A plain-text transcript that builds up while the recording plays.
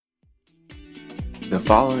The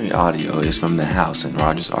following audio is from The House in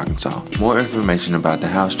Rogers, Arkansas. More information about The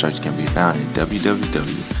House Church can be found at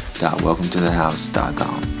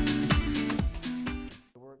www.welcometothehouse.com.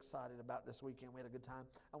 We're excited about this weekend. We had a good time.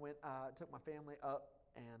 I took my family up,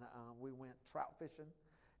 and we went trout fishing,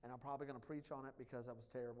 and I'm probably going to preach on it because that was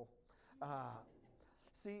terrible.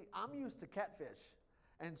 See, I'm used to catfish,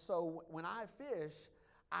 and so when I fish,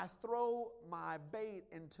 I throw my bait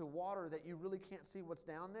into water that you really can't see what's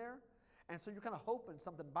down there, and so you're kind of hoping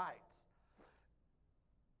something bites.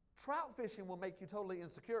 Trout fishing will make you totally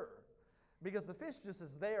insecure because the fish just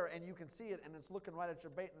is there and you can see it and it's looking right at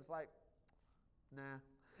your bait and it's like, nah.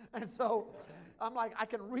 And so I'm like, I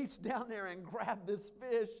can reach down there and grab this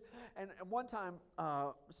fish. And one time,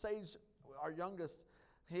 Sage, our youngest,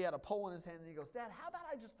 he had a pole in his hand and he goes, Dad, how about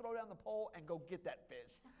I just throw down the pole and go get that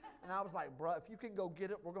fish? And I was like, bruh, if you can go get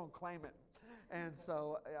it, we're going to claim it. And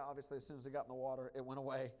so, obviously, as soon as it got in the water, it went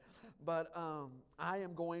away. But I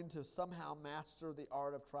am going to somehow master the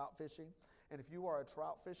art of trout fishing. And if you are a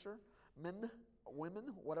trout fisher, men,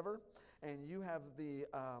 women, whatever, and you have the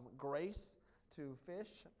grace to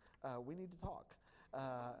fish, we need to talk.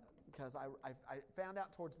 Because I found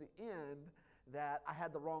out towards the end that I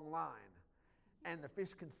had the wrong line. And the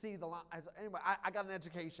fish can see the line. Anyway, I got an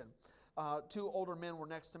education. Two older men were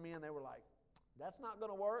next to me, and they were like, that's not going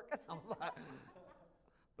to work. I was like,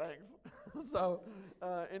 thanks. So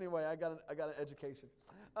anyway, I got an education.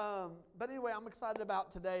 But anyway, I'm excited about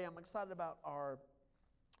today. I'm excited about our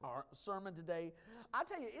sermon today. I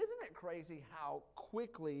tell you, isn't it crazy how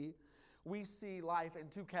quickly we see life in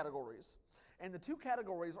two categories? And the two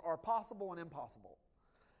categories are possible and impossible.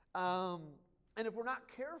 And if we're not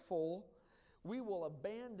careful, we will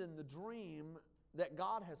abandon the dream that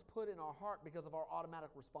God has put in our heart because of our automatic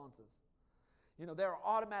responses. You know, there are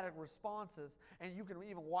automatic responses, and you can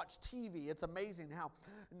even watch TV. It's amazing how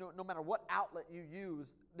no matter what outlet you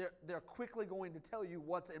use, they're quickly going to tell you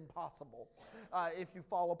what's impossible. If you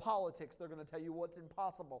follow politics, they're going to tell you what's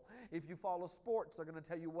impossible. If you follow sports, they're going to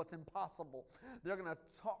tell you what's impossible. They're going to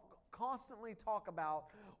constantly talk about,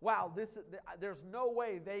 wow, there's no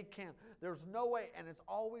way they can. There's no way, and it's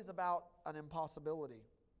always about an impossibility.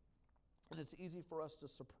 And it's easy for us to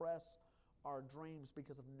suppress our dreams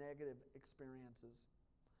because of negative experiences.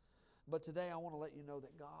 But today I want to let you know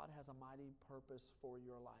that God has a mighty purpose for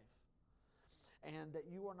your life. And that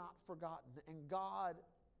you are not forgotten. And God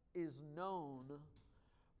is known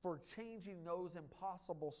for changing those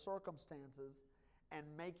impossible circumstances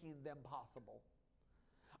and making them possible.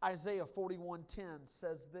 Isaiah 41:10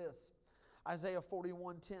 says this. Isaiah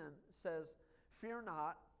 41:10 says, "Fear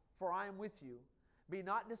not, for I am with you. Be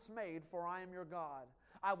not dismayed, for I am your God.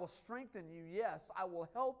 I will strengthen you, yes, I will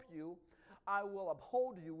help you. I will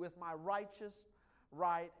uphold you with my righteous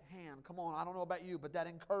right hand." Come on, I don't know about you, but that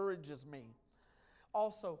encourages me.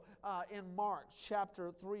 Also, in Mark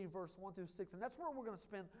chapter 3, verse 1 through 6, and that's where we're going to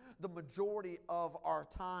spend the majority of our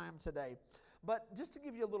time today. But just to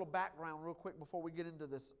give you a little background real quick before we get into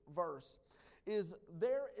this verse, this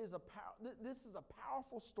is a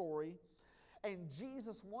powerful story, and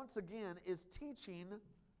Jesus once again is teaching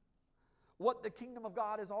what the kingdom of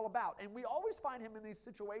God is all about. And we always find him in these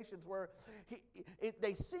situations where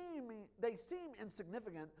they seem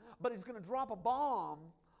insignificant, but he's going to drop a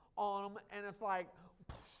bomb on them, and it's like,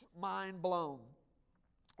 mind blown.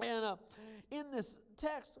 And in this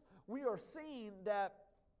text, we are seeing that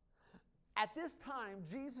at this time,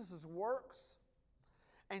 Jesus' works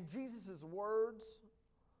and Jesus' words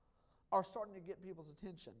are starting to get people's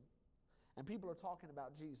attention. And people are talking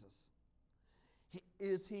about Jesus.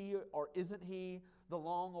 Is he or isn't he the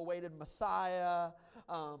long-awaited Messiah?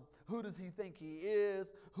 Who does he think he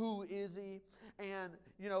is? Who is he? And,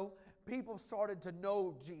 people started to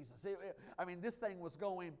know Jesus. This thing was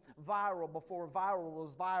going viral before viral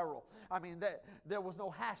was viral. There was no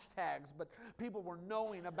hashtags, but people were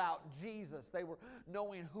knowing about Jesus. They were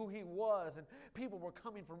knowing who he was, and people were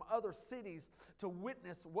coming from other cities to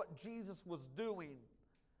witness what Jesus was doing.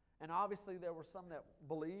 And obviously there were some that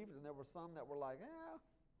believed, and there were some that were like,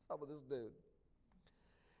 what's up with this dude?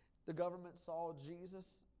 The government saw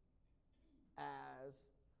Jesus as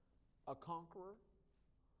a conqueror.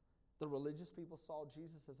 The religious people saw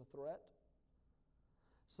Jesus as a threat.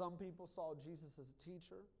 Some people saw Jesus as a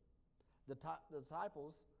teacher. The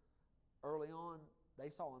disciples, early on, they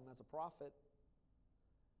saw him as a prophet.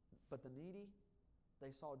 But the needy,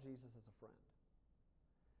 they saw Jesus as a friend.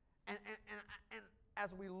 And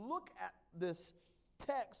as we look at this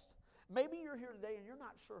text, maybe you're here today and you're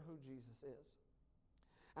not sure who Jesus is.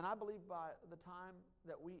 And I believe by the time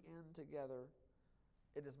that we end together,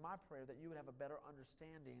 it is my prayer that you would have a better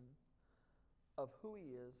understanding of who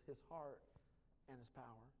he is, his heart, and His power.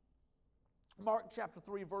 Mark chapter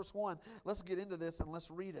 3, verse 1. Let's get into this and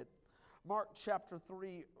let's read it. Mark chapter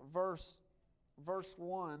 3, verse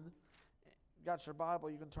 1. Got your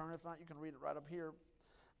Bible, you can turn. If not, you can read it right up here.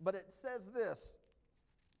 But it says this.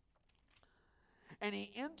 And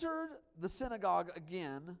He entered the synagogue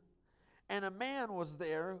again, and a man was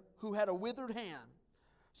there who had a withered hand.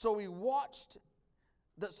 So they watched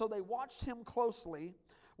him closely,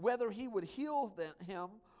 whether he would heal him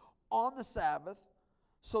on the Sabbath,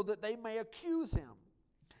 so that they may accuse him.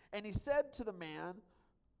 And He said to the man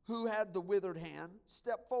who had the withered hand,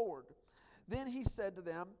 "Step forward." Then He said to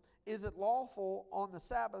them, "Is it lawful on the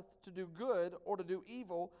Sabbath to do good or to do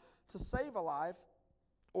evil, to save a life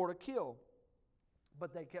or to kill?"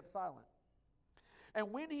 But they kept silent.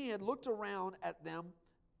 And when He had looked around at them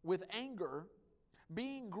with anger,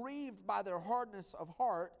 being grieved by their hardness of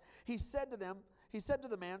heart, He said to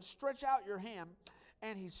the man, "Stretch out your hand."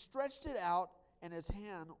 And he stretched it out, and his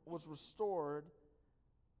hand was restored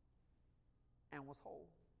and was whole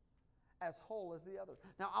as the other.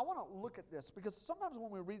 Now, I want to look at this, because sometimes when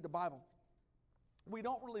we read the Bible, we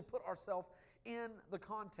don't really put ourselves in the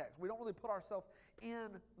context. We don't really put ourselves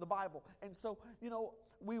in the Bible. And so,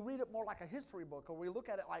 we read it more like a history book, or we look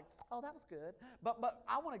at it like, oh, that was good. But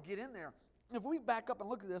I want to get in there. If we back up and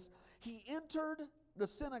look at this, He entered the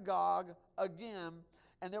synagogue again,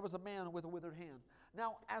 and there was a man with a withered hand.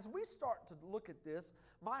 Now, as we start to look at this,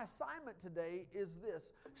 my assignment today is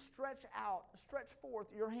this: stretch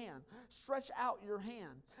forth your hand. Stretch out your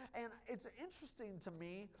hand. And it's interesting to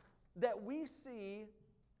me that we see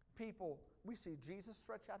Jesus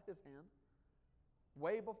stretch out His hand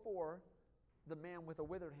way before the man with a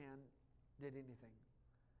withered hand did anything.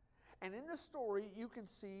 And in this story, you can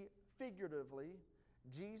see figuratively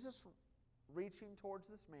Jesus reaching towards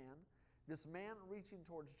this man reaching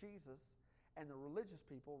towards Jesus, and the religious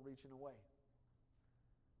people reaching away.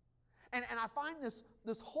 And I find this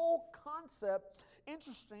whole concept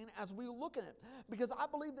interesting as we look at it, because I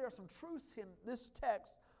believe there are some truths in this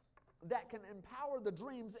text that can empower the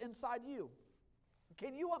dreams inside you.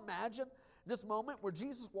 Can you imagine this moment where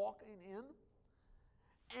Jesus walking in,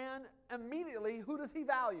 and immediately, who does He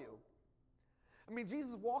value? I mean,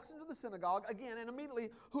 Jesus walks into the synagogue again, and immediately,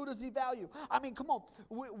 who does He value? I mean, come on.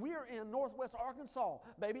 We're in Northwest Arkansas,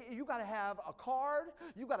 baby. You got to have a card.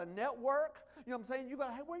 You got to network. You know what I'm saying? You got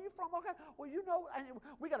to, hey, where are you from? Okay. Well, and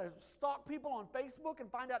we got to stalk people on Facebook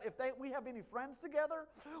and find out if we have any friends together.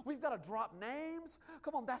 We've got to drop names.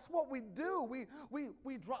 Come on, that's what we do. We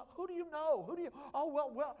drop. Who do you know? Okay.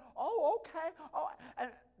 Oh,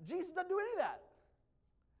 and Jesus doesn't do any of that.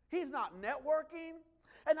 He's not networking.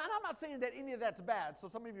 And I'm not saying that any of that's bad. So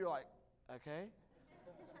some of you are like, okay.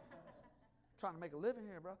 Trying to make a living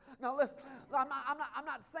here, bro. Now listen, I'm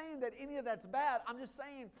not saying that any of that's bad. I'm just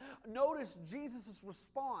saying, notice Jesus'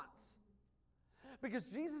 response. Because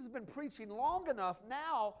Jesus has been preaching long enough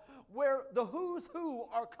now where the who's who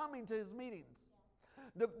are coming to His meetings.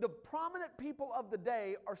 The prominent people of the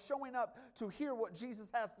day are showing up to hear what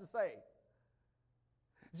Jesus has to say.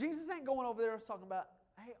 Jesus ain't going over there talking about,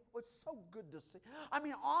 hey, it's so good to see. I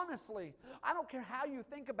mean, honestly, I don't care how you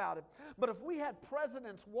think about it, but if we had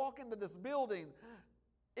presidents walk into this building,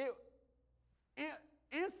 it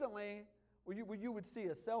instantly, you would see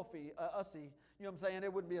a selfie, ussy. You know what I'm saying?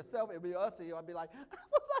 It wouldn't be a selfie, it would be ussy. I'd be like,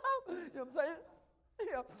 what's up? You know what I'm saying?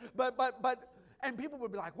 Yeah. And people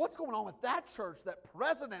would be like, what's going on with that church, that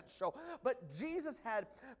president show? But Jesus had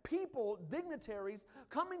people, dignitaries,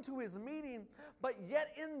 coming to His meeting, but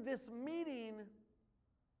yet in this meeting,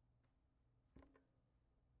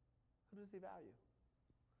 who does He value?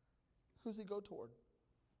 Who does He go toward?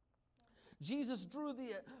 Jesus drew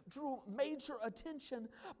major attention,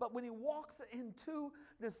 but when He walks into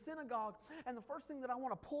the synagogue, and the first thing that I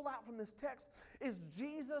want to pull out from this text is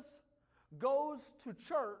Jesus goes to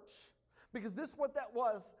church, because this is what that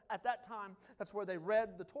was at that time. That's where they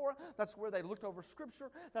read the Torah. That's where they looked over Scripture.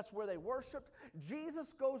 That's where they worshiped.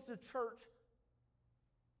 Jesus goes to church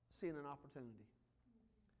seeing an opportunity.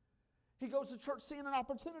 He goes to church seeing an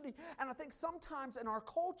opportunity. And I think sometimes in our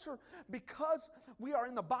culture, because we are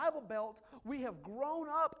in the Bible Belt, we have grown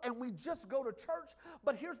up and we just go to church.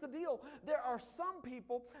 But here's the deal. There are some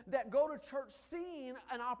people that go to church seeing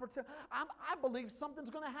an opportunity. I believe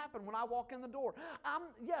something's going to happen when I walk in the door.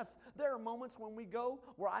 Yes, there are moments when we go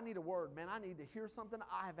where I need a word. Man, I need to hear something.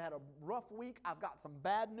 I have had a rough week. I've got some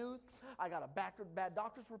bad news. I got a bad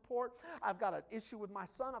doctor's report. I've got an issue with my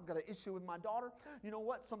son. I've got an issue with my daughter. You know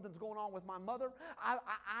what? Something's going on with my mother.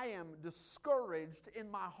 I am discouraged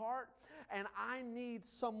in my heart, and I need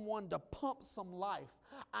someone to pump some life.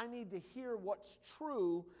 I need to hear what's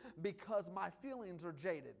true because my feelings are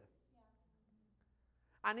jaded.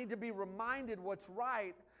 I need to be reminded what's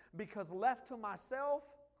right, because left to myself,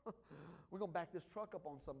 we're gonna back this truck up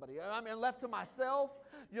on somebody. I mean, left to myself,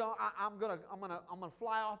 I'm gonna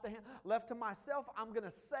fly off the handle. Left to myself, I'm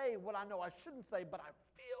gonna say what I know I shouldn't say, but I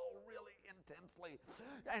feel really intensely,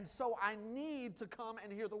 and so I need to come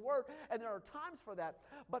and hear the word. And there are times for that,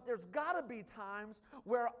 but there's got to be times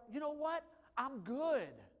where, you know what, I'm good.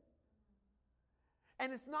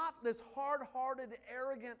 And it's not this hard-hearted,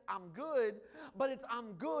 arrogant, I'm good, but it's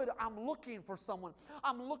I'm good, I'm looking for someone.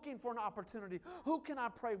 I'm looking for an opportunity. Who can I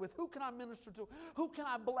pray with? Who can I minister to? Who can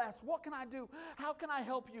I bless? What can I do? How can I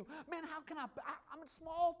help you? Man, how can I mean,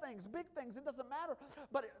 small things, big things, it doesn't matter.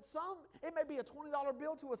 But it may be a $20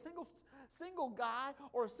 bill to a single guy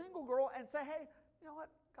or a single girl, and say, hey, you know what?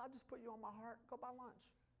 God just put you on my heart. Go buy lunch.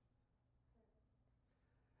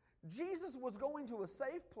 Jesus was going to a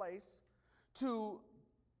safe place to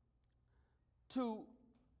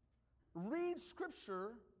read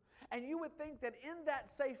Scripture, and you would think that in that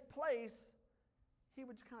safe place, he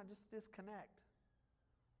would kind of just disconnect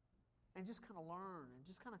and just kind of learn and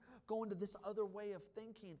just kind of go into this other way of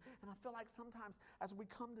thinking. And I feel like sometimes as we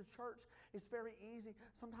come to church, it's very easy.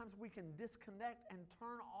 Sometimes we can disconnect and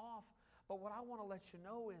turn off. But what I want to let you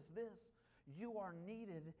know is this: you are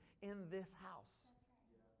needed in this house.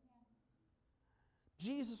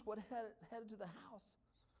 Jesus would head to the house,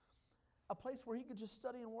 a place where he could just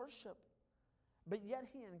study and worship, but yet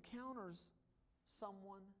he encounters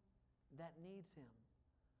someone that needs him.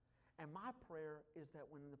 And my prayer is that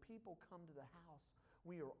when the people come to the house,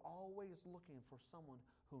 we are always looking for someone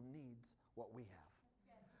who needs what we have.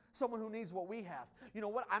 Someone who needs what we have. You know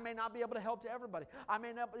what? I may not be able to help to everybody. I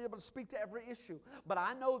may not be able to speak to every issue, but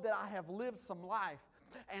I know that I have lived some life,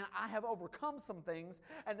 and I have overcome some things,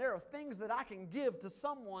 and there are things that I can give to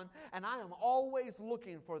someone, and I am always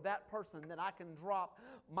looking for that person that I can drop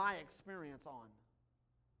my experience on.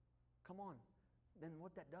 Come on. Then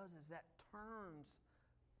what that does is that turns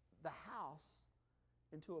the house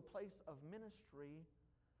into a place of ministry,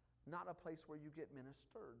 not a place where you get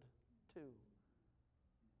ministered to.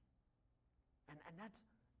 And that's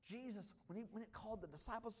Jesus, when it called the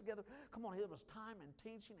disciples together, come on, there was time and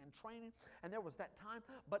teaching and training, and there was that time,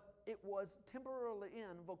 but it was temporarily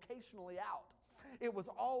in, vocationally out. It was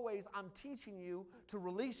always, I'm teaching you to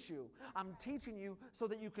release you. I'm teaching you so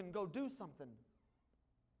that you can go do something.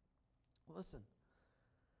 Listen,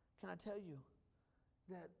 can I tell you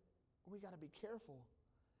that we got to be careful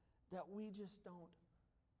that we just don't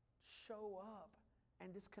show up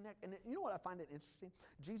and disconnect. And you know what I find it interesting?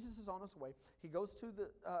 Jesus is on his way. He goes to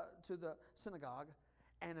the synagogue,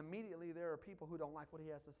 and immediately there are people who don't like what he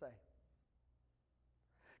has to say.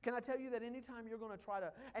 Can I tell you that anytime you're going to try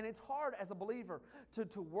to, and it's hard as a believer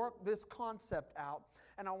to work this concept out,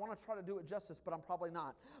 and I want to try to do it justice, but I'm probably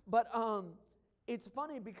not. But it's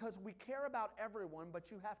funny because we care about everyone, but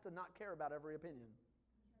you have to not care about every opinion.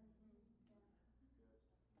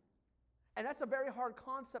 And that's a very hard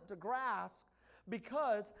concept to grasp,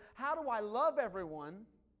 because how do I love everyone,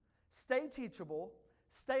 stay teachable,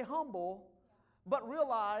 stay humble, but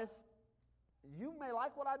realize you may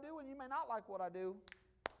like what I do and you may not like what I do.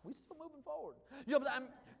 We're still moving forward.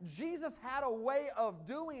 Jesus had a way of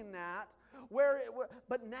doing that,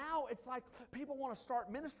 but now it's like people want to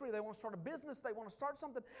start ministry, they want to start a business, they want to start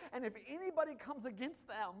something, and if anybody comes against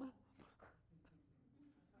them,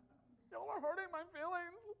 y'all are hurting my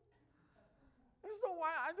feelings.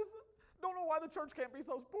 I just don't know why the church can't be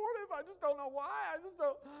so supportive. I just don't know why.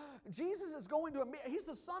 Jesus is going to, he's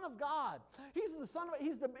the Son of God. He's the Son of,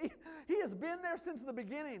 he has been there since the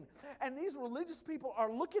beginning. And these religious people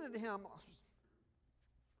are looking at him.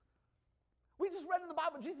 We just read in the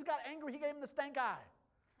Bible, Jesus got angry. He gave him the stank eye.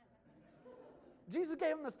 Jesus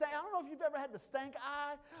gave him the stank. I don't know if you've ever had the stank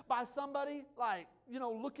eye by somebody, like,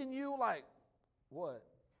 looking you like, what?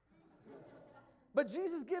 But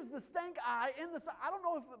Jesus gives the stank eye I don't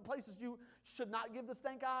know if places you should not give the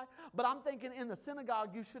stank eye, but I'm thinking in the synagogue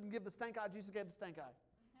you shouldn't give the stank eye. Jesus gave the stank eye.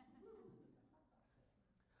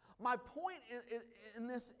 My point in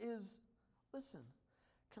this is, listen,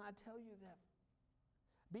 can I tell you that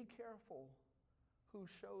be careful who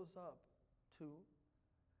shows up to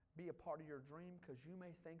be a part of your dream, because you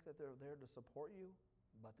may think that they're there to support you,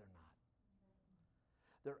 but they're not.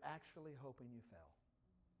 They're actually hoping you fail.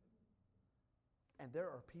 And there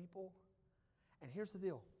are people, and here's the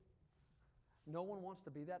deal. No one wants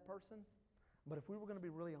to be that person, but if we were going to be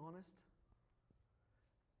really honest,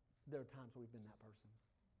 there are times we've been that person.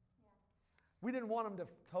 Yeah. We didn't want them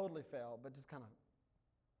to totally fail, but just kind of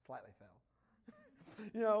slightly fail.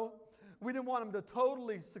 You know, we didn't want them to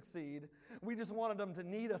totally succeed. We just wanted them to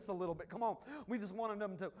need us a little bit. Come on. We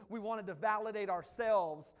wanted to validate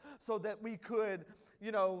ourselves so that we could,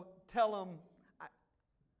 tell them,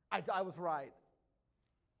 I was right.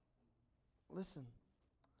 Listen,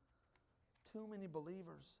 too many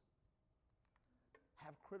believers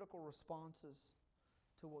have critical responses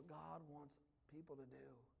to what God wants people to do.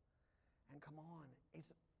 And come on,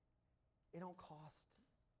 it don't cost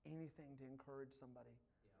anything to encourage somebody.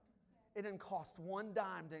 It didn't cost one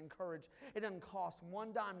dime to encourage. It didn't cost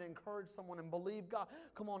one dime to encourage someone and believe God.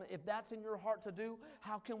 Come on, if that's in your heart to do,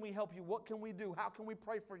 how can we help you? What can we do? How can we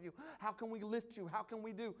pray for you? How can we lift you? How can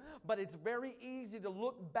we do? But it's very easy to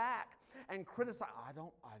look back and criticize. I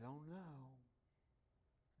don't know.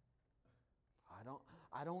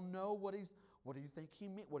 I don't know what do you think he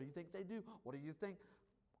meant? What do you think they do? What do you think?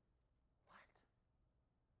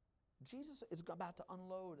 What? Jesus is about to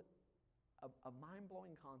unload a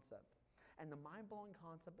mind-blowing concept. And the mind-blowing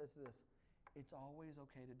concept is this: it's always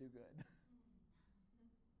okay to do good.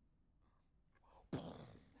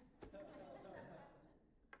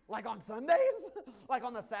 Like on Sundays? Like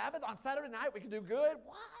on the Sabbath? On Saturday night we can do good?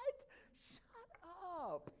 What? Shut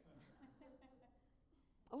up.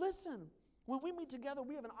 Listen, when we meet together,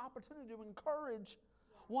 we have an opportunity to encourage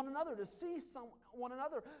one another, to see one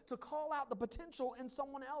another, to call out the potential in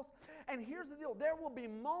someone else. And here's the deal. There will be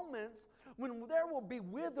moments when there will be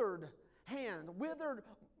withered hands, withered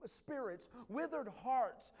spirits, withered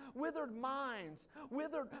hearts, withered minds,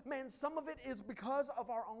 some of it is because of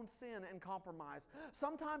our own sin and compromise.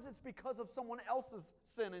 Sometimes it's because of someone else's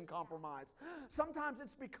sin and compromise. Sometimes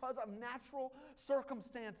it's because of natural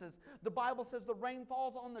circumstances. The Bible says the rain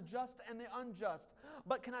falls on the just and the unjust.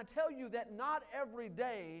 But can I tell you that not every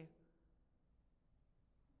day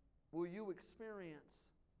will you experience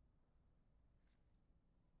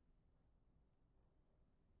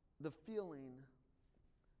the feeling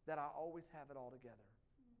that I always have it all together.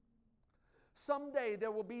 Someday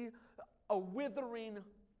there will be a withering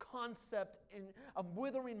concept, a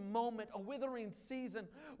withering moment, a withering season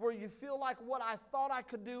where you feel like what I thought I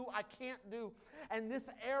could do, I can't do. And this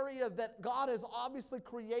area that God has obviously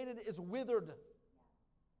created is withered.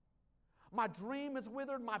 My dream is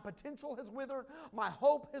withered. My potential has withered. My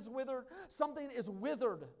hope has withered. Something is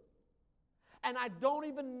withered. And I don't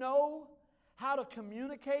even know how to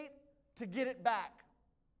communicate to get it back.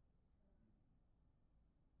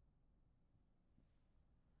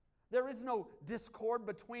 There is no discord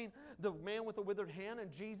between the man with the withered hand and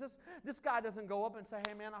Jesus. This guy doesn't go up and say,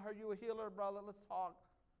 hey man, I heard you a healer, brother. Let's talk.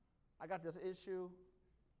 I got this issue.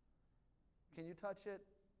 Can you touch it?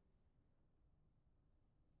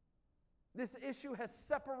 This issue has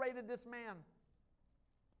separated this man.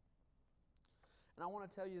 And I want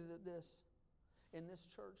to tell you that in this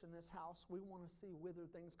church, in this house, we want to see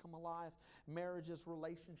withered things come alive. Marriages,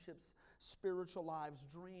 relationships, spiritual lives,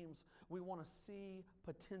 dreams. We want to see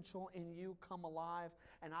potential in you come alive.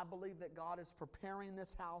 And I believe that God is preparing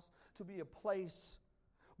this house to be a place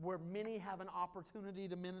where many have an opportunity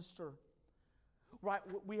to minister. Right,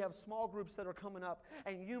 we have small groups that are coming up,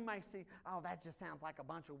 and you may see, oh, that just sounds like a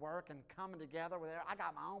bunch of work and coming together with I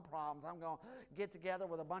got my own problems. I'm going to get together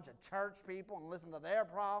with a bunch of church people and listen to their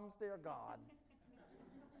problems. Dear God.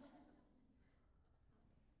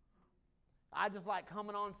 I just like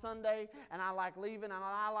coming on Sunday, and I like leaving, and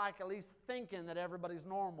I like at least thinking that everybody's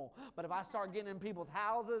normal. But if I start getting in people's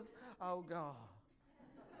houses, oh God.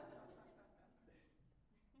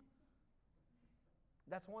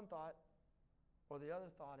 That's one thought. Or the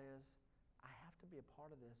other thought is, I have to be a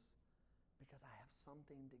part of this because I have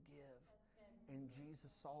something to give. And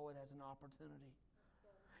Jesus saw it as an opportunity.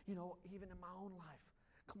 You know, even in my own life.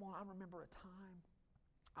 Come on, I remember a time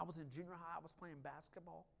I was in junior high, I was playing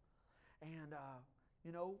basketball. And,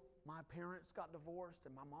 my parents got divorced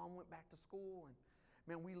and my mom went back to school. And,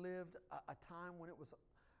 man, we lived a time when it was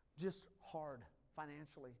just hard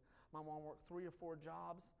financially. My mom worked 3 or 4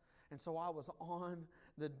 jobs. And so I was on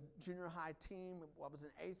the junior high team. I was in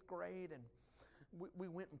 8th grade, and we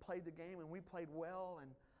went and played the game, and we played well.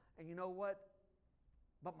 And you know what?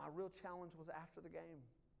 But my real challenge was after the game.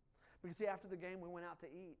 Because, see, after the game, we went out to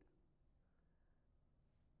eat.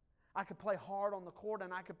 I could play hard on the court,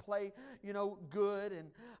 and I could play, good.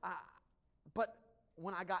 But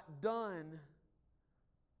when I got done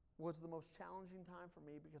was the most challenging time for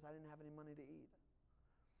me because I didn't have any money to eat.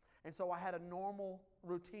 And so I had a normal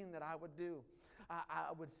routine that I would do.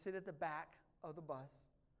 I would sit at the back of the bus,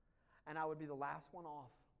 and I would be the last one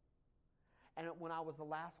off. And when I was the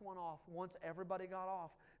last one off, once everybody got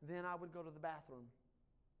off, then I would go to the bathroom.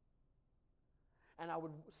 And I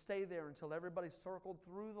would stay there until everybody circled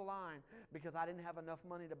through the line because I didn't have enough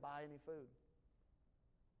money to buy any food.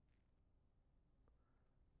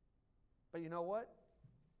 But you know what?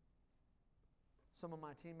 Some of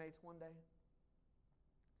my teammates one day,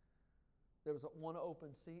 there was one open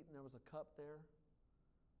seat and there was a cup there.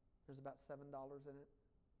 There's about $7 in it.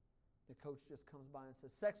 The coach just comes by and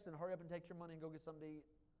says, Sexton, hurry up and take your money and go get something to eat.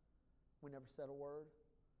 We never said a word.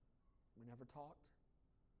 We never talked.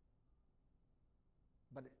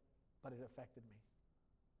 But it affected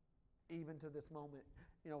me. Even to this moment,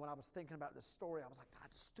 when I was thinking about this story, I was like, God,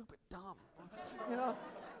 stupid, dumb.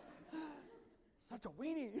 Such a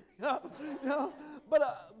weenie.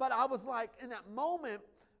 But I was like, in that moment,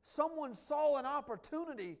 someone saw an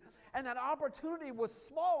opportunity, and that opportunity was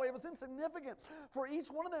small. It was insignificant. For each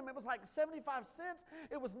one of them, it was like 75 cents.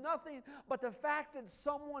 It was nothing. But the fact that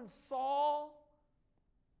someone saw,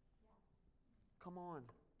 come on.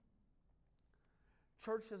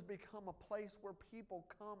 Church has become a place where people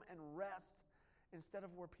come and rest instead of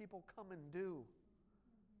where people come and do.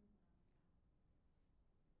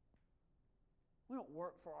 We don't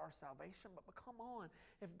work for our salvation, but come on.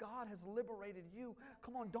 If God has liberated you,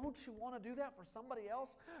 come on, don't you want to do that for somebody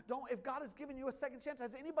else? If God has given you a second chance,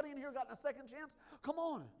 has anybody in here gotten a second chance? Come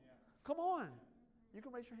on. Yeah. Come on. You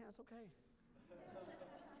can raise your hand, it's okay.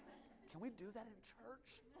 Can we do that in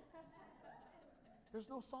church? There's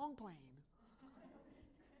no song playing.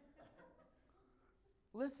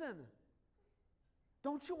 Listen.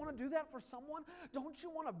 Don't you want to do that for someone? Don't you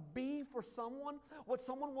want to be for someone what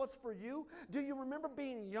someone was for you? Do you remember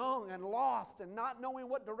being young and lost and not knowing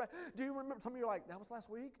what direction? Do you remember? Some of you are like, that was last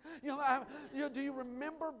week? Do you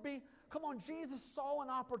remember being? Come on, Jesus saw an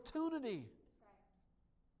opportunity.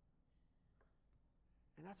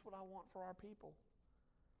 And that's what I want for our people,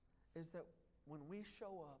 is that when we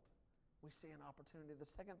show up, we see an opportunity. The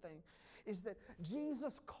second thing is that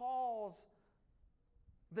Jesus calls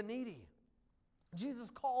the needy. Jesus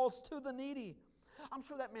calls to the needy. I'm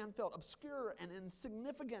sure that man felt obscure and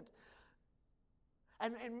insignificant.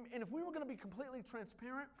 And if we were going to be completely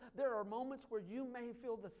transparent, there are moments where you may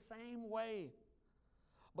feel the same way.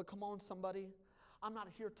 But come on, somebody. I'm not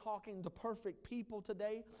here talking to perfect people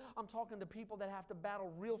today. I'm talking to people that have to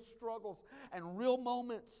battle real struggles and real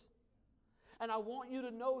moments. And I want you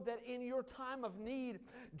to know that in your time of need,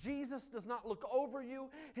 Jesus does not look over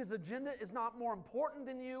you. His agenda is not more important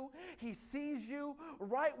than you. He sees you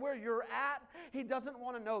right where you're at. He doesn't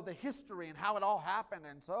want to know the history and how it all happened.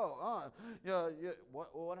 And so,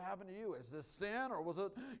 what happened to you? Is this sin, or was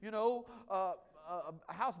it,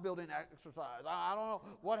 a house building exercise? I don't know.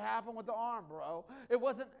 What happened with the arm, bro?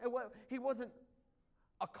 He wasn't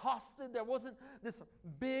accosted. There wasn't this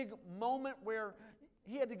big moment where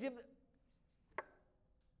he had to give...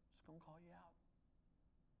 Going to call you out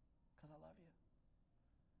because I love you.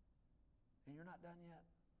 And you're not done yet.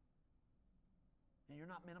 And you're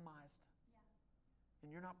not minimized. Yeah.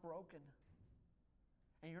 And you're not broken.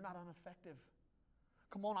 And you're not ineffective.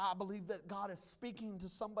 Come on, I believe that God is speaking to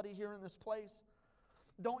somebody here in this place.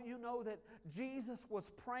 Don't you know that Jesus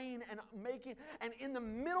was praying and in the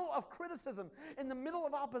middle of criticism, in the middle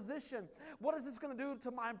of opposition, what is this going to do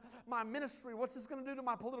to my ministry? What's this going to do to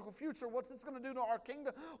my political future? What's this going to do to our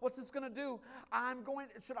kingdom? What's this going to do?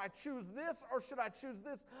 Should I choose this or should I choose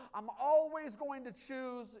this? I'm always going to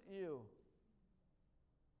choose you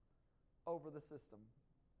over the system.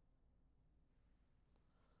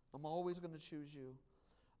 I'm always going to choose you.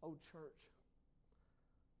 Oh, church,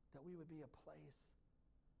 that we would be a place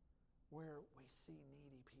where we see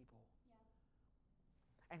needy people.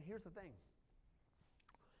 Yeah. And here's the thing.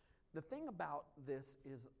 The thing about this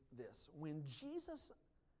is this. When Jesus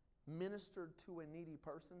ministered to a needy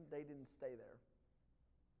person, they didn't stay there.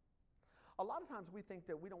 A lot of times we think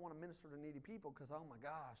that we don't want to minister to needy people because, oh my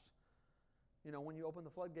gosh, when you open the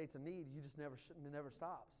floodgates of need, it never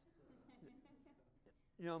stops.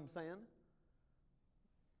 You know what I'm saying?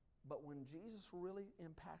 But when Jesus really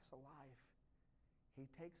impacts a life, He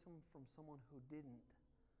takes them from someone who didn't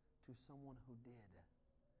to someone who did.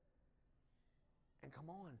 And come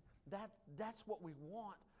on, that's what we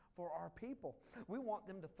want for our people. We want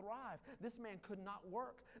them to thrive. This man could not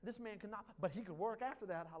work. This man could not, but he could work after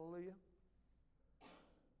that. Hallelujah.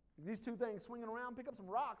 These two things swinging around, pick up some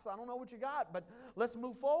rocks. I don't know what you got, but let's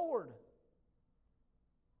move forward.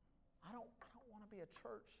 I don't want to be a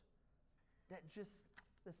church that just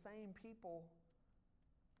the same people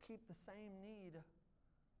keep the same need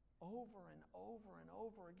over and over and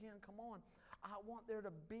over again. Come on. I want there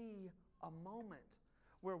to be a moment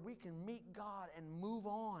where we can meet God and move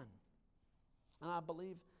on. And I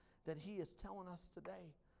believe that He is telling us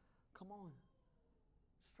today, come on,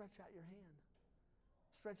 stretch out your hand.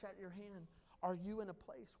 Stretch out your hand. Are you in a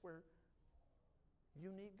place where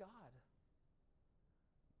you need God?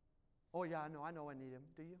 Oh yeah, I know I need Him.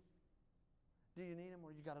 Do you? Do you need Him,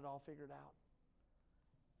 or you got it all figured out?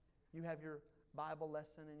 You have your Bible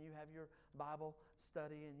lesson, and you have your Bible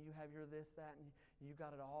study, and you have your this, that, and you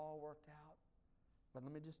got it all worked out. But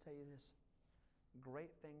let me just tell you this.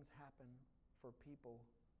 Great things happen for people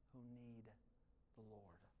who need the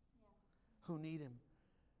Lord. Yeah. Who need Him.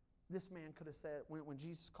 This man could have said, when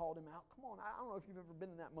Jesus called him out, come on, I don't know if you've ever been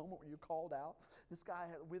in that moment where you're called out. This guy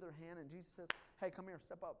had a withered hand, and Jesus says, hey, come here,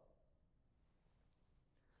 step up.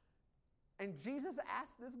 And Jesus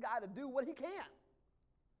asked this guy to do what he can.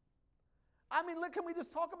 I mean, look, can we just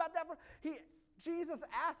talk about that? Jesus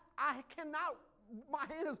asked, my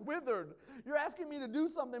hand is withered. You're asking me to do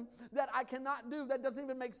something that I cannot do. That doesn't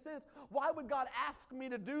even make sense. Why would God ask me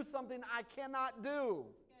to do something I cannot do?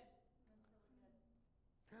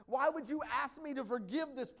 Why would you ask me to forgive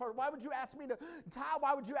this person? Why would you ask me to tithe?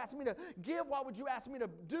 Why would you ask me to give? Why would you ask me to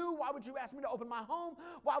do? Why would you ask me to open my home?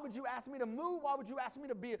 Why would you ask me to move? Why would you ask me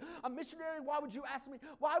to be a missionary? Why would you ask me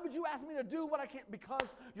to do what I can't? Because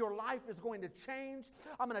your life is going to change.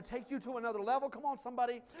 I'm going to take you to another level. Come on,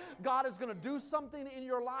 somebody. God is going to do something in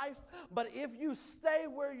your life. But if you stay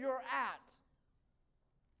where you're at,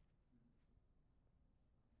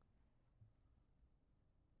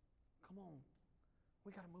 come on.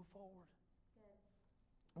 We got to move forward.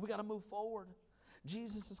 We got to move forward.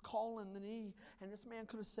 Jesus is calling the knee, and this man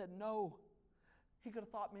could have said no. He could have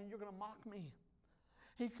thought, man, you're going to mock me.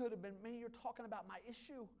 He could have been, man, you're talking about my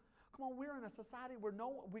issue. Come on, we're in a society where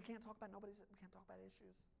we can't talk about issues. We can't talk about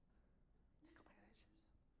issues.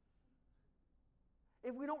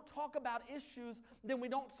 If we don't talk about issues, then we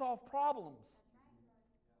don't solve problems.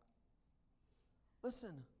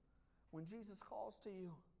 Listen, when Jesus calls to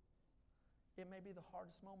you, it may be the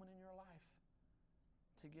hardest moment in your life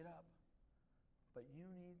to get up, but you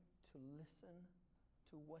need to listen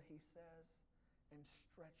to what He says and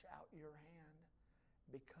stretch out your hand,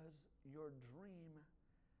 because your dream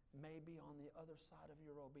may be on the other side of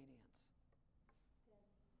your obedience.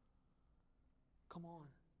 Come on.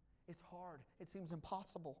 It's hard. It seems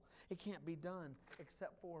impossible. It can't be done,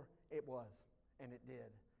 except for it was, and it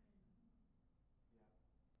did.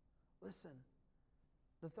 Listen,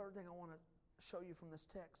 the third thing I want to show you from this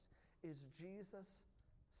text is Jesus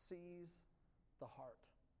sees the heart.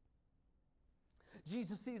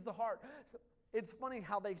 Jesus sees the heart. It's funny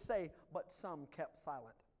how they say, but some kept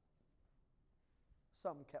silent.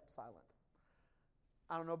 Some kept silent.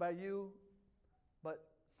 I don't know about you, but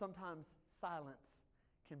sometimes silence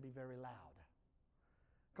can be very loud.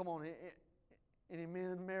 Come on, any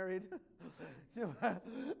men married?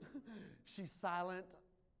 She's silent.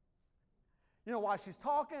 You know why she's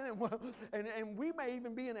talking, and we may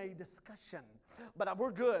even be in a discussion, but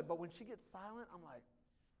we're good. But when she gets silent, I'm like,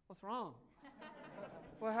 what's wrong?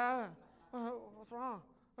 What happened? What's wrong?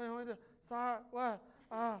 What do you want to do? Sorry, what?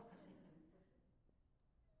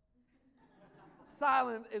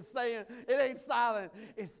 Silent is saying, it ain't silent.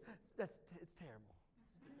 It's terrible.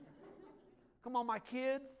 Come on, my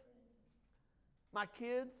kids,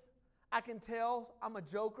 I can tell I'm a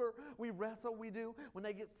joker. We wrestle, we do. When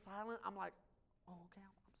they get silent, I'm like, oh, okay,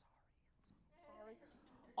 I'm sorry.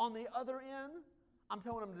 On the other end, I'm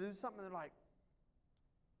telling them to do something, and they're like,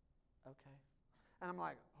 okay. And I'm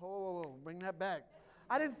like, whoa, bring that back.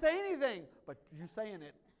 I didn't say anything, but you saying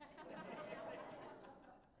it.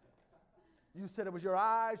 You said it was your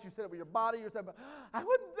eyes, you said it was your body, you said, I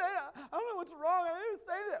wouldn't say it. I don't know what's wrong, I didn't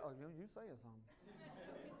say that. Oh, you saying something.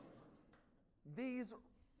 These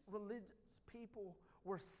religious people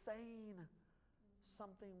were saying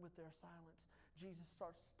something with their silence. Jesus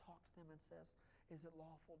starts to talk to them and says, is it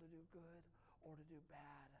lawful to do good or to do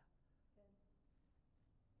bad?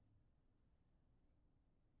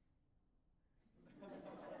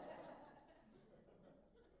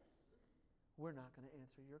 We're not going to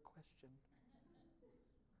answer your question.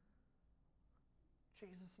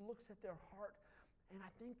 Jesus looks at their heart, and I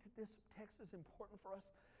think that this text is important for us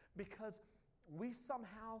because we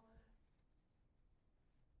somehow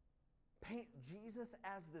paint Jesus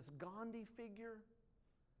as this Gandhi figure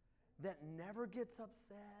that never gets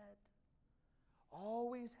upset,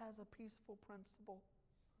 always has a peaceful principle,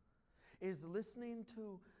 is listening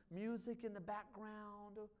to music in the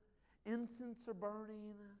background, incense are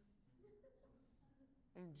burning,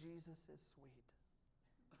 and Jesus is sweet.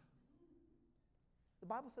 The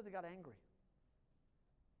Bible says he got angry.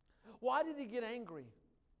 Why did he get angry?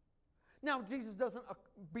 Now, Jesus doesn't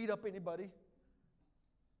beat up anybody.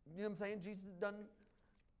 You know what I'm saying? Jesus doesn't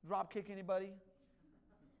drop kick anybody.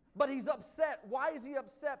 But he's upset. Why is he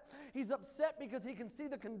upset? He's upset because he can see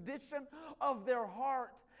the condition of their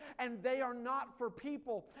heart, and they are not for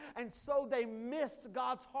people. And so they missed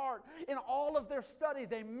God's heart. In all of their study,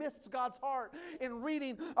 they missed God's heart in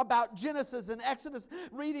reading about Genesis and Exodus,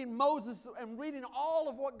 reading Moses and reading all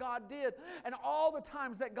of what God did, and all the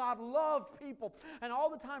times that God loved people, and all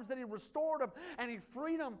the times that He restored them and He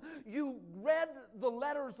freed them. You read the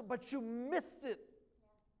letters, but you missed it.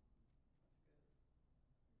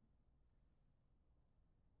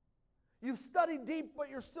 You've studied deep,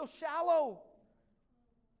 but you're still shallow.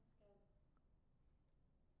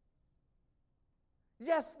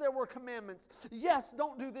 Yes, there were commandments. Yes,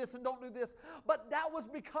 don't do this and don't do this. But that was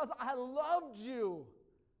because I loved you.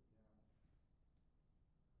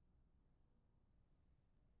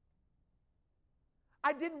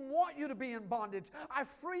 I didn't want you to be in bondage. I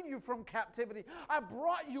freed you from captivity. I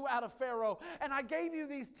brought you out of Pharaoh. And I gave you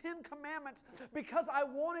these 10 commandments because I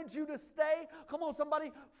wanted you to stay, come on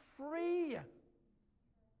somebody, free.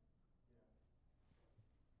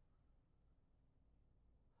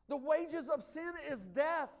 The wages of sin is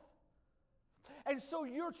death. And so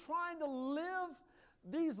you're trying to live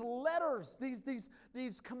these letters,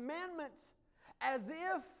 these commandments, as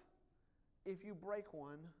if you break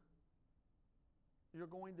one, you're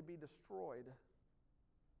going to be destroyed.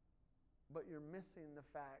 But you're missing the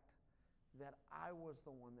fact that I was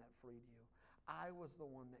the one that freed you. I was the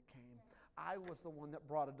one that came. I was the one that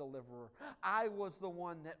brought a deliverer. I was the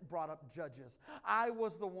one that brought up judges. I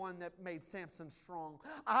was the one that made Samson strong.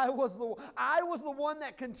 I was the one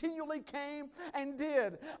that continually came and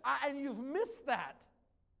did. And you've missed that.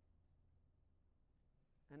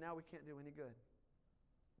 And now we can't do any good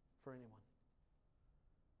for anyone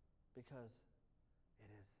because it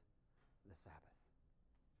is the Sabbath.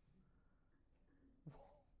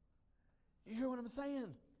 You hear what I'm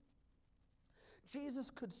saying? Jesus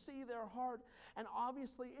could see their heart, and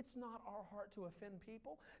obviously it's not our heart to offend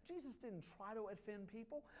people. Jesus didn't try to offend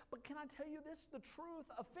people, but can I tell you this? The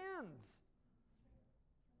truth offends.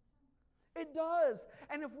 It does.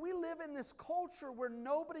 And if we live in this culture where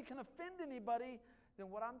nobody can offend anybody, then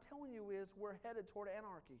what I'm telling you is we're headed toward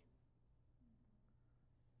anarchy.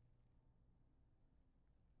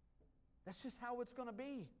 That's just how it's going to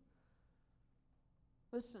be.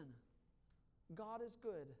 Listen, God is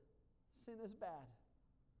good. Sin is bad.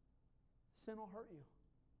 Sin will hurt you.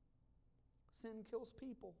 Sin kills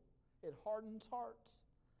people. It hardens hearts.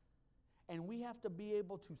 And we have to be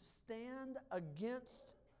able to stand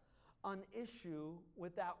against an issue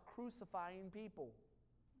without crucifying people.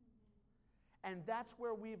 And that's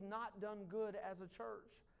where we've not done good as a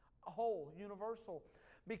church, a whole, universal,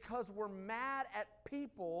 because we're mad at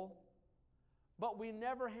people, but we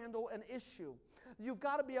never handle an issue. You've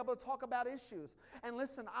got to be able to talk about issues. And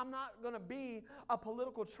listen, I'm not going to be a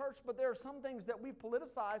political church, but there are some things that we've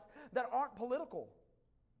politicized that aren't political.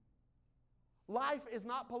 Life is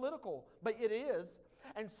not political, but it is.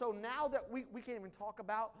 And so now that we can't even talk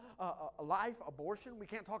about life, abortion, we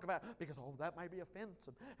can't talk about, because, oh, that might be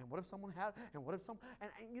offensive. And what if someone had, and what if some, and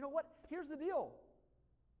you know what? Here's the deal.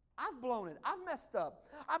 I've blown it. I've messed up.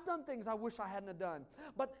 I've done things I wish I hadn't have done.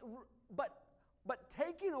 But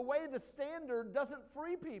taking away the standard doesn't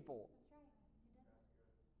free people.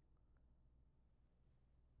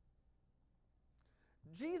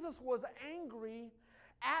 Jesus was angry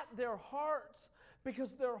at their hearts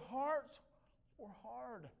because their hearts were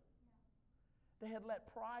hard. They had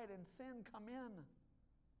let pride and sin come in.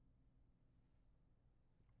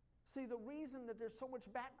 See, the reason that there's so much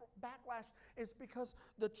backlash is because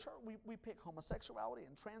the church, we pick homosexuality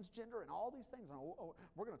and transgender and all these things. And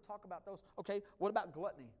we're going to talk about those. Okay, what about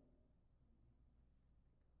gluttony?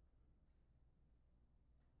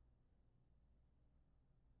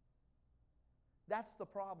 That's the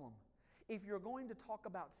problem. If you're going to talk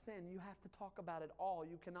about sin, you have to talk about it all.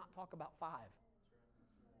 You cannot talk about 5.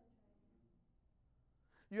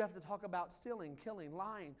 You have to talk about stealing, killing,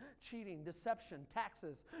 lying, cheating, deception,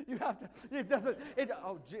 taxes. You have to,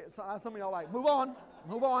 some of y'all are like, move on.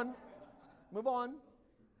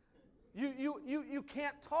 You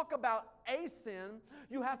can't talk about a sin.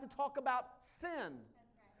 You have to talk about sin.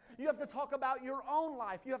 You have to talk about your own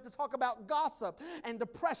life. You have to talk about gossip and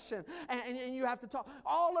depression. And you have to talk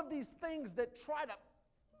all of these things that try to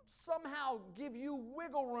somehow give you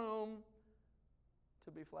wiggle room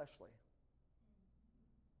to be fleshly.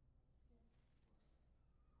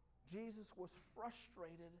 Jesus was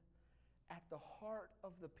frustrated at the heart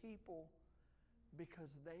of the people because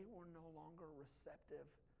they were no longer receptive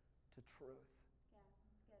to truth. Yeah,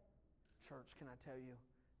 that's good. Church, can I tell you,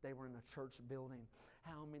 they were in a church building.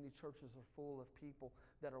 How many churches are full of people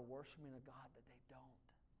that are worshiping a God that they don't?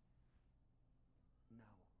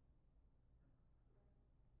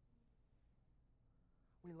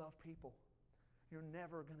 We love people. You're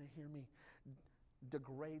never going to hear me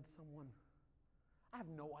degrade someone. I have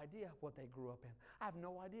no idea what they grew up in. I have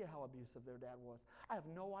no idea how abusive their dad was. I have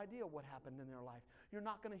no idea what happened in their life. You're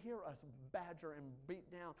not going to hear us badger and beat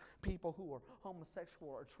down people who are homosexual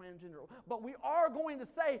or transgender. But we are going to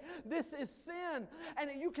say this is sin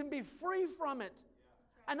and you can be free from it.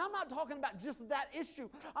 And I'm not talking about just that issue.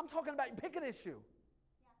 I'm talking about pick an issue.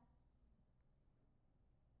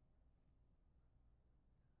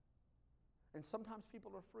 And sometimes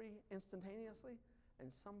people are free instantaneously,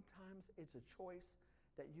 and sometimes it's a choice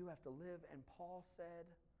that you have to live. And Paul said,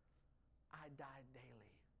 I die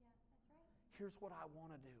daily. Yeah, that's right. Here's what I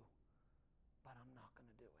want to do, but I'm not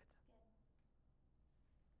going to do it.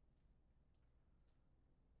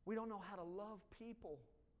 We don't know how to love people,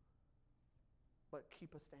 but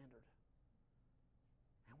keep a standard.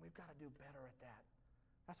 And we've got to do better at that.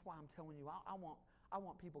 That's why I'm telling you, I want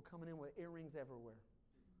people coming in with earrings everywhere.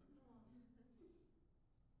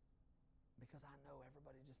 Because I know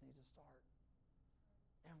everybody just needs to start.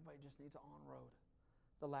 Everybody just needs an on-road.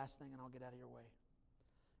 The last thing, and I'll get out of your way,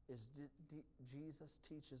 is Jesus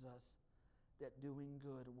teaches us that doing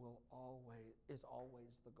good is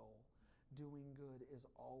always the goal. Doing good is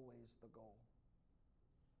always the goal.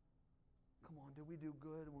 Come on, do we do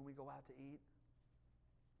good when we go out to eat?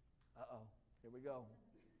 Uh-oh, here we go.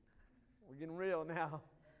 We're getting real now.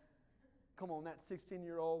 Come on, that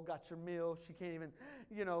 16-year-old got your meal. She can't even,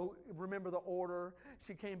 remember the order.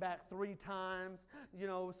 She came back 3 times,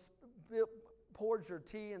 poured your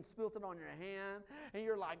tea and spilt it on your hand. And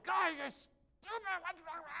you're like, God, you're stupid. What's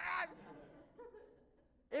wrong with that?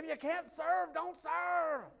 If you can't serve, don't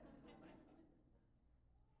serve.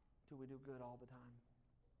 Do we do good all the time?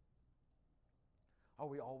 Are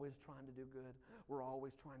we always trying to do good? We're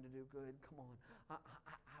always trying to do good. Come on. I'm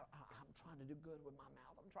trying to do good with my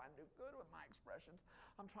mouth. I'm trying to do good with my expressions.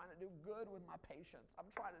 I'm trying to do good with my patience. I'm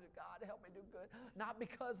trying to do, God, help me do good. Not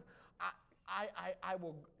because I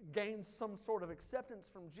will gain some sort of acceptance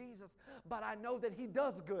from Jesus, but I know that He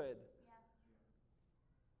does good.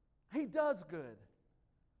 Yeah. He does good.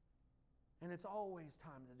 And it's always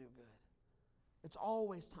time to do good. It's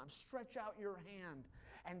always time. Stretch out your hand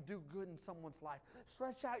and do good in someone's life.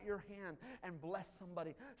 Stretch out your hand and bless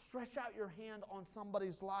somebody. Stretch out your hand on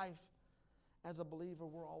somebody's life. As a believer,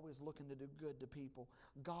 we're always looking to do good to people.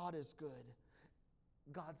 God is good.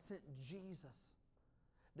 God sent Jesus.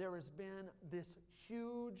 There has been this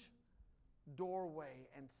huge doorway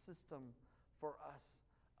and system for us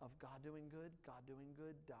of God doing good, God doing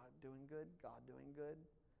good, God doing good, God doing good.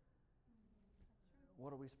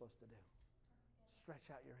 What are we supposed to do?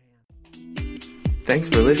 Stretch out your hand. Thanks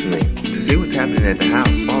for listening. To see what's happening at the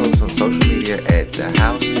house, follow us on social media at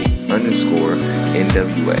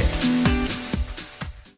 @thehouse_NWA.